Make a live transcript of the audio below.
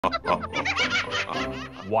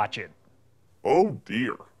Watch it. Oh,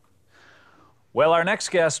 dear. Well, our next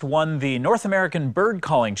guest won the North American Bird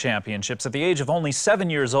Calling Championships at the age of only 7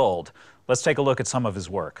 years old. Let's take a look at some of his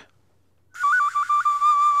work.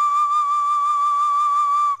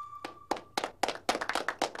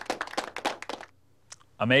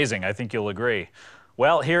 Amazing, I think you'll agree.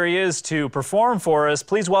 Well, here he is to perform for us.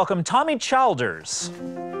 Please welcome Tommy Shalders.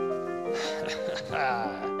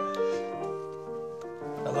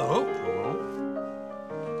 Hello?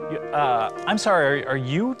 I'm sorry, are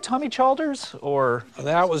you Tommy Shalders, or?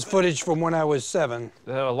 That was footage from when I was 7.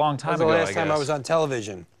 A long time That ago, was the I last time guess. I was on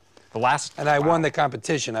television. The last? And I won the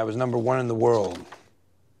competition. I was #1 in the world.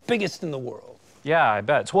 Biggest in the world. Yeah, I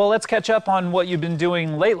bet. Well, let's catch up on what you've been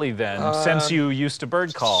doing lately then, since you used to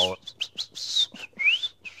bird call.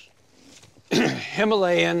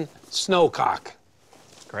 Himalayan snowcock.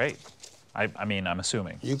 Great. I mean, I'm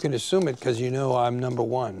assuming. You can assume it because you know I'm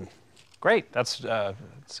 #1. Great. That's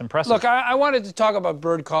it's impressive. Look, I wanted to talk about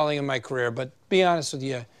bird calling in my career, but be honest with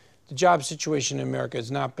you, the job situation in America has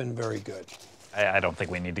not been very good. I don't think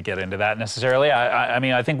we need to get into that necessarily. I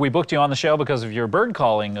mean, I think we booked you on the show because of your bird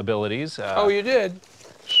calling abilities. Oh, you did?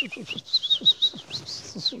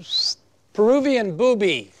 Peruvian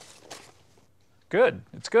booby. Good.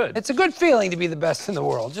 It's good. It's a good feeling to be the best in the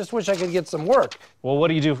world. Just wish I could get some work. Well, what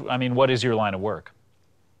do you do? I mean, what is your line of work?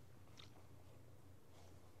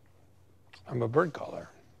 I'm a bird caller.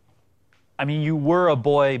 I mean, you were a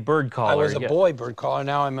boy bird caller. I was a boy bird caller.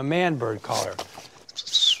 Now I'm a man bird caller.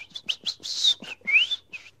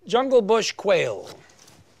 Jungle bush quail.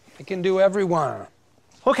 I can do every one.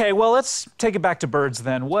 Okay, well, let's take it back to birds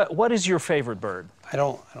then. What is your favorite bird? I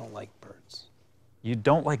don't like birds. You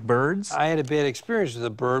don't like birds? I had a bad experience with a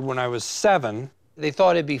bird when I was 7. They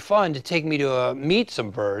thought it'd be fun to take me to meet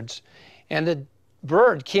some birds, and the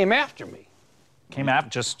bird came after me. Came out,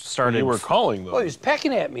 just started. You were calling, though. Well, he was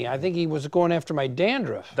pecking at me. I think he was going after my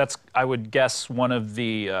dandruff. That's, I would guess, one of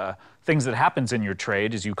the things that happens in your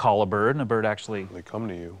trade is you call a bird, and a bird actually... They come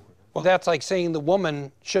to you. Well, that's like saying the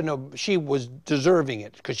woman shouldn't have, she was deserving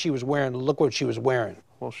it because she was wearing, look what she was wearing.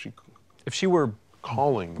 Well, she... If she were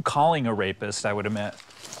calling a rapist, I would admit.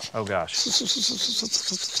 Oh, gosh.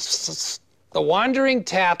 The wandering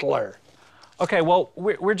tattler. Okay, well,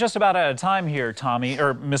 we're just about out of time here, Tommy,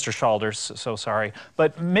 or Mr. Shalders, so sorry.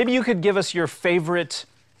 But maybe you could give us your favorite,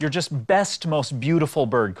 your just best, most beautiful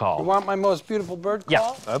bird call. You want my most beautiful bird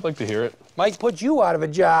call? Yeah. I'd like to hear it. Might put you out of a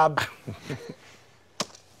job.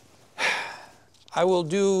 I will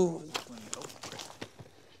do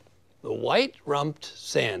the white-rumped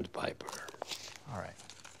sandpiper. All right.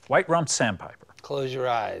 White-rumped sandpiper. Close your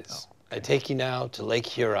eyes. I take you now to Lake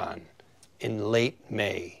Huron in late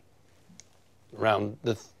May, around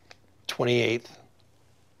the 28th.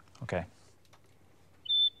 Okay.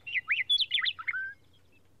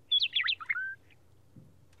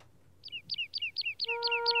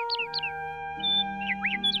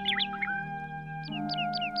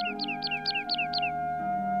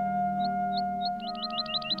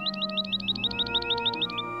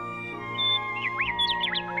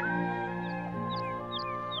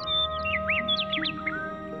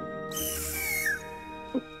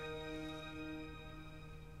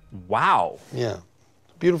 Wow. Yeah.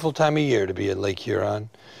 Beautiful time of year to be at Lake Huron.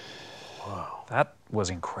 Wow. That was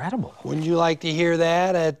incredible. Wouldn't you like to hear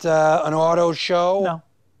that at an auto show? No.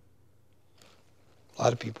 A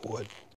lot of people would.